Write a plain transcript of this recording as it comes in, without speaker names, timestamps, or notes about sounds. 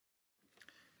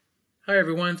Hi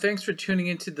everyone, thanks for tuning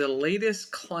into the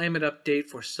latest climate update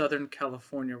for Southern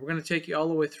California. We're going to take you all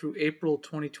the way through April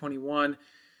 2021,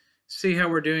 see how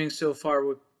we're doing so far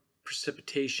with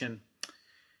precipitation.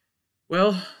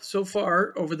 Well, so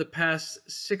far over the past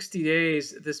 60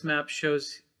 days, this map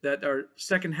shows that our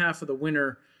second half of the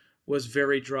winter was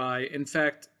very dry. In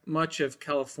fact, much of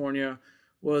California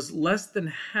was less than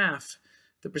half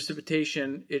the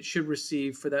precipitation it should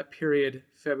receive for that period,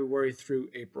 February through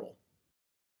April.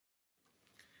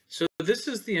 So this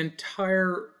is the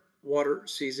entire water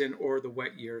season or the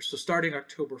wet year. So starting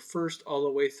October 1st all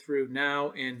the way through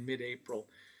now in mid-April.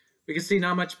 We can see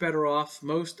not much better off.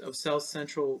 Most of South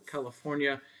Central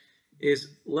California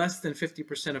is less than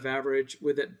 50% of average,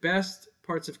 with at best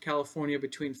parts of California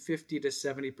between 50 to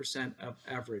 70% of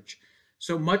average.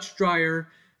 So much drier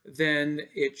than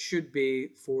it should be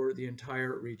for the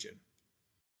entire region.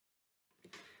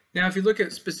 Now, if you look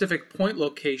at specific point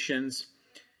locations,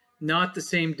 not the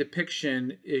same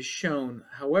depiction is shown.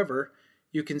 However,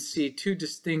 you can see two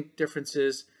distinct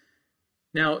differences.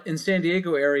 Now, in San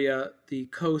Diego area, the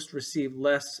coast received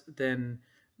less than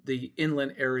the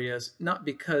inland areas, not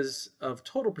because of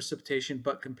total precipitation,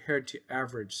 but compared to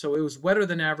average. So it was wetter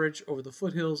than average over the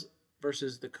foothills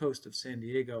versus the coast of San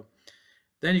Diego.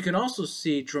 Then you can also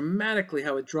see dramatically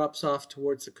how it drops off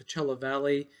towards the Coachella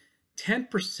Valley,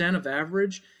 10% of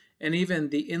average, and even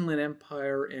the Inland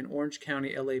Empire and Orange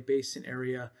County, LA Basin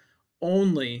area,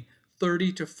 only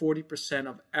 30 to 40%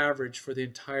 of average for the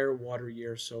entire water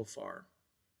year so far.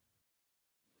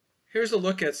 Here's a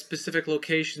look at specific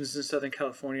locations in Southern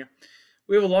California.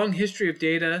 We have a long history of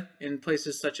data in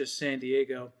places such as San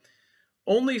Diego.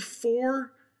 Only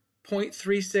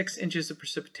 4.36 inches of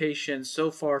precipitation so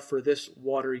far for this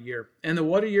water year. And the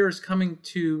water year is coming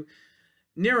to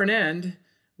near an end.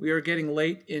 We are getting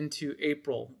late into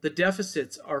April. The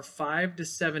deficits are 5 to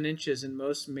 7 inches in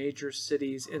most major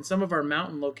cities, and some of our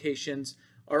mountain locations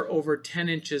are over 10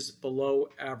 inches below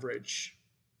average.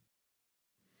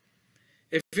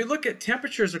 If you look at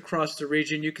temperatures across the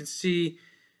region, you can see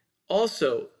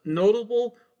also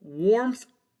notable warmth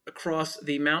across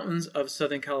the mountains of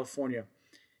Southern California.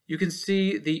 You can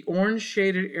see the orange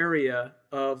shaded area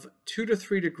of 2 to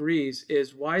 3 degrees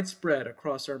is widespread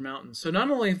across our mountains. So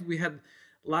not only have we had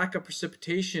lack of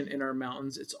precipitation in our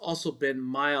mountains, it's also been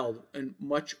mild and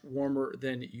much warmer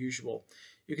than usual.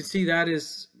 You can see that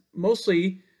is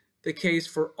mostly the case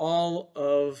for all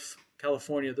of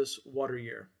California this water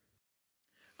year.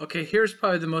 Okay, here's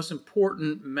probably the most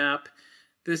important map.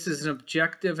 This is an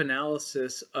objective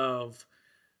analysis of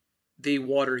the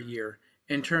water year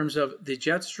in terms of the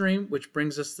jet stream, which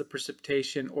brings us the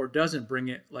precipitation or doesn't bring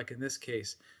it, like in this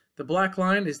case. The black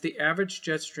line is the average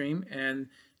jet stream, and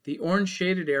the orange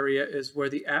shaded area is where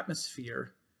the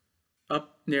atmosphere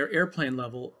up near airplane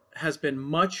level has been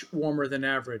much warmer than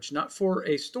average, not for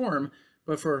a storm,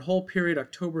 but for a whole period,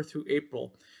 October through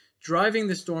April, driving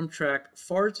the storm track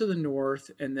far to the north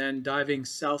and then diving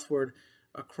southward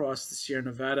across the Sierra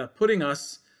Nevada, putting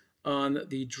us on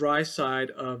the dry side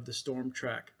of the storm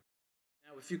track.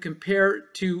 Now, if you compare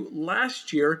to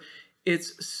last year,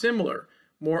 it's similar,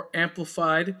 more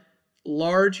amplified,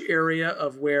 large area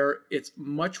of where it's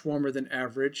much warmer than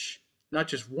average, not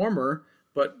just warmer,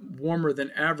 but warmer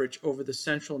than average over the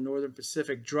central northern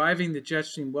Pacific, driving the jet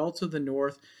stream well to the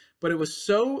north. But it was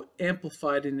so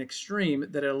amplified and extreme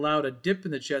that it allowed a dip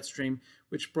in the jet stream,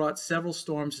 which brought several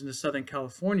storms into Southern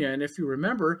California. And if you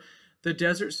remember, the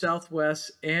desert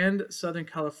Southwest and Southern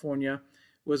California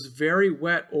was very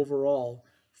wet overall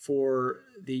for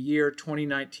the year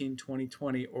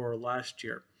 2019-2020 or last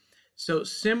year. So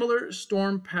similar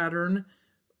storm pattern,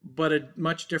 but a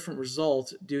much different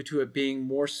result due to it being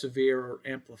more severe or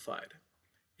amplified.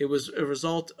 It was a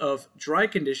result of dry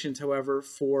conditions, however,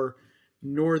 for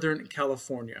Northern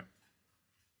California.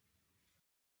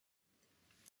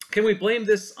 Can we blame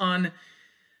this on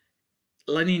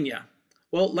La Nina?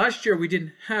 Well, last year we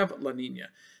didn't have La Nina.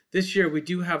 This year we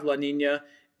do have La Nina,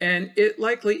 and it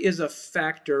likely is a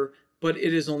factor, but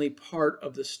it is only part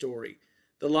of the story.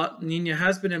 The La Nina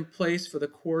has been in place for the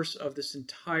course of this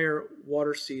entire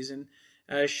water season,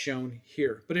 as shown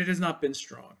here, but it has not been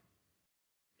strong.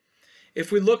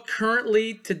 If we look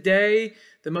currently today,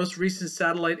 the most recent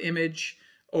satellite image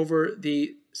over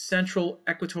the central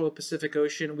equatorial Pacific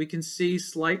Ocean, we can see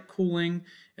slight cooling,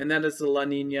 and that is the La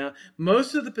Nina.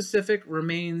 Most of the Pacific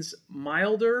remains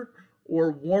milder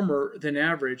or warmer than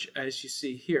average, as you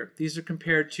see here. These are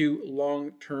compared to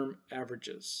long-term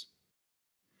averages.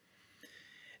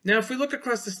 Now, if we look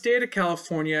across the state of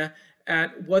California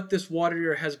at what this water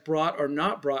year has brought or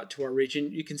not brought to our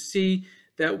region, you can see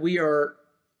that we are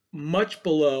much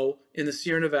below in the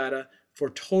Sierra Nevada for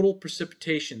total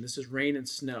precipitation. This is rain and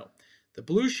snow. The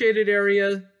blue shaded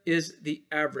area is the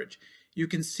average. You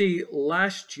can see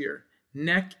last year,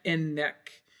 neck and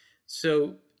neck.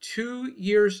 So 2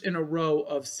 years in a row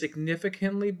of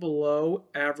significantly below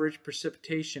average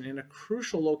precipitation in a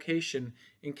crucial location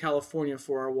in California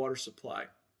for our water supply.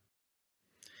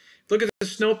 Look at the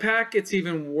snowpack, it's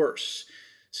even worse.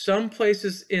 Some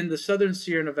places in the southern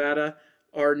Sierra Nevada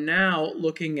are now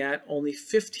looking at only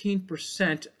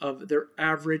 15% of their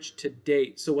average to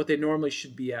date, so what they normally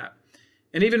should be at.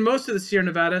 And even most of the Sierra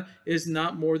Nevada is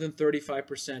not more than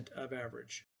 35% of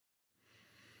average.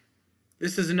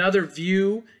 This is another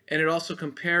view, and it also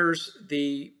compares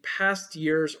the past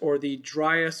years, or the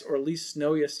driest or least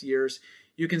snowiest years.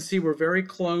 You can see we're very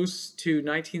close to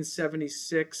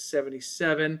 1976,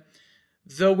 77,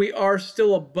 though we are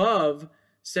still above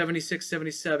 76,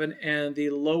 77, and the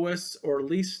lowest or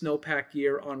least snowpack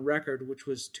year on record, which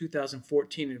was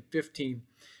 2014 and 15.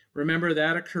 Remember,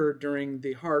 that occurred during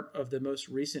the heart of the most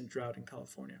recent drought in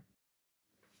California.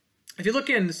 If you look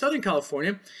in Southern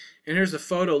California, and here's a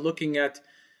photo looking at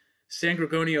San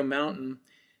Gorgonio Mountain,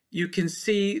 you can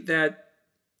see that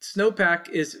snowpack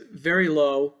is very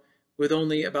low, with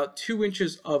only about 2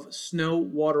 inches of snow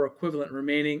water equivalent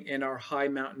remaining in our high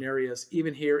mountain areas,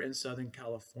 even here in Southern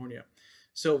California.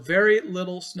 So very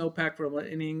little snowpack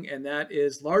remaining, and that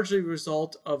is largely a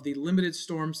result of the limited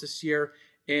storms this year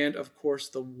and, of course,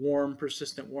 the warm,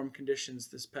 persistent warm conditions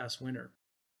this past winter.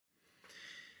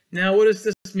 Now, what does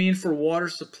this mean for water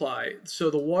supply? So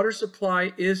the water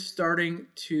supply is starting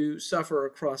to suffer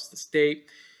across the state.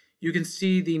 You can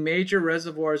see the major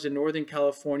reservoirs in Northern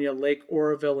California, Lake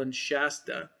Oroville and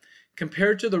Shasta.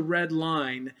 Compared to the red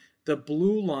line, the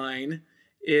blue line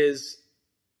is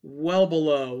well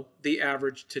below the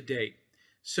average to date.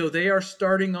 So they are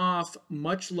starting off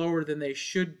much lower than they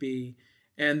should be,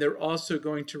 and they're also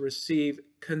going to receive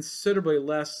considerably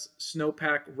less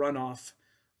snowpack runoff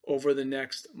over the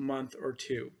next month or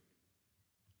two.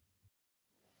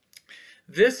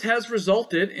 This has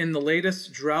resulted in the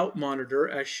latest Drought Monitor,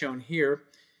 as shown here,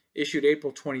 issued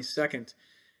April 22nd.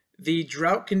 The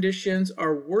drought conditions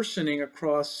are worsening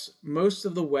across most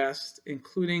of the West,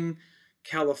 including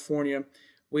California.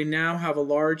 We now have a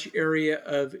large area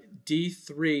of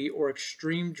D3, or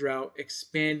extreme drought,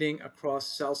 expanding across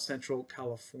South Central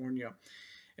California.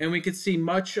 And we can see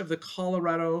much of the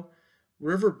Colorado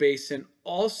River Basin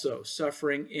also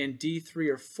suffering in D3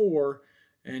 or 4,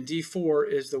 and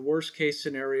D4 is the worst case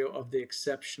scenario of the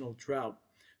exceptional drought.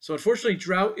 So unfortunately,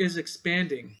 drought is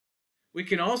expanding. We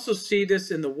can also see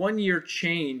this in the 1 year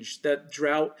change, that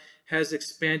drought has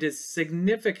expanded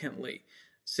significantly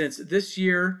since this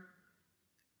year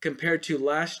compared to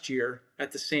last year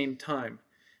at the same time.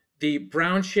 The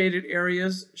brown shaded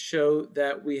areas show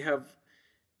that we have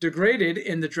degraded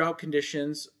in the drought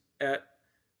conditions at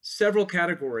several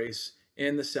categories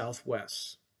in the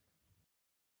Southwest.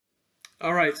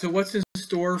 All right, so what's in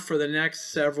store for the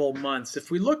next several months? If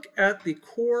we look at the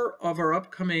core of our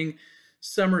upcoming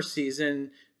summer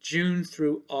season, June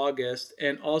through August,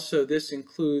 and also this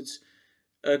includes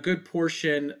a good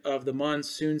portion of the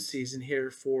monsoon season here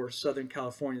for Southern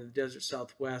California, the desert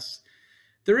Southwest,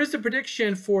 there is a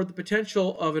prediction for the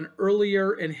potential of an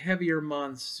earlier and heavier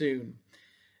monsoon.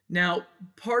 Now,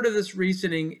 part of this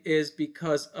reasoning is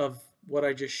because of what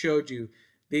I just showed you,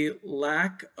 the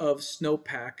lack of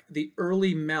snowpack, the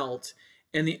early melt,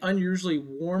 and the unusually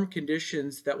warm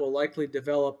conditions that will likely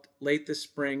develop late this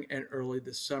spring and early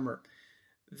this summer.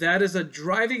 That is a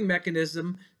driving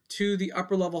mechanism to the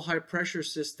upper level high pressure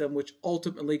system, which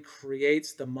ultimately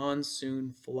creates the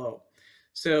monsoon flow.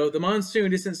 So the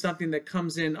monsoon isn't something that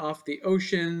comes in off the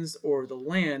oceans or the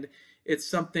land. It's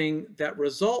something that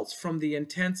results from the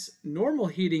intense normal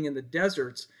heating in the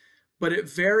deserts, but it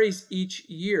varies each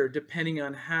year depending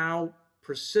on how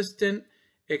persistent,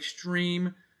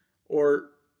 extreme, or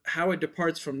how it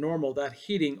departs from normal, that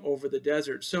heating over the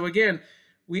desert. So again,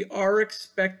 we are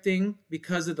expecting,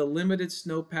 because of the limited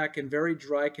snowpack and very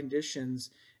dry conditions,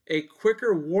 a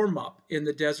quicker warm-up in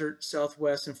the desert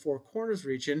Southwest and Four Corners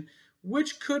region,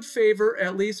 which could favor,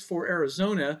 at least for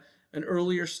Arizona, an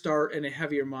earlier start and a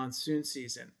heavier monsoon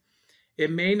season.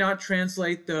 It may not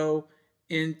translate, though,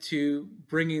 into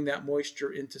bringing that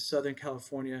moisture into Southern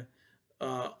California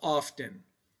often.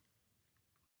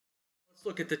 Let's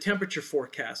look at the temperature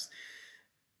forecast.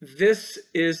 This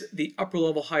is the upper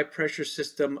level high pressure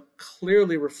system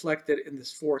clearly reflected in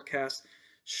this forecast.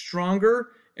 Stronger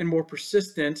and more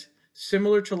persistent,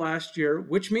 similar to last year,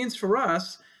 which means for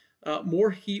us, more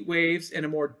heat waves and a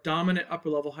more dominant upper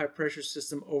level high pressure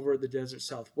system over the desert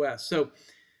Southwest. So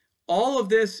All of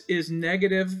this is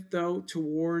negative, though,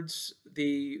 towards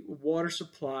the water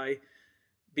supply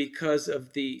because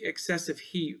of the excessive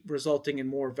heat resulting in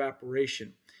more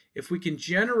evaporation. If we can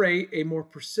generate a more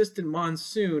persistent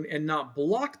monsoon and not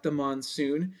block the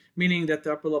monsoon, meaning that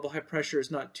the upper level high pressure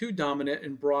is not too dominant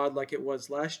and broad like it was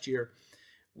last year,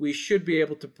 we should be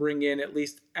able to bring in at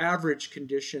least average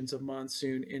conditions of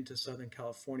monsoon into Southern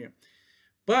California.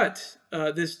 But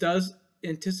this does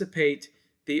anticipate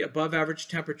the above average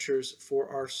temperatures for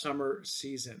our summer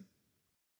season.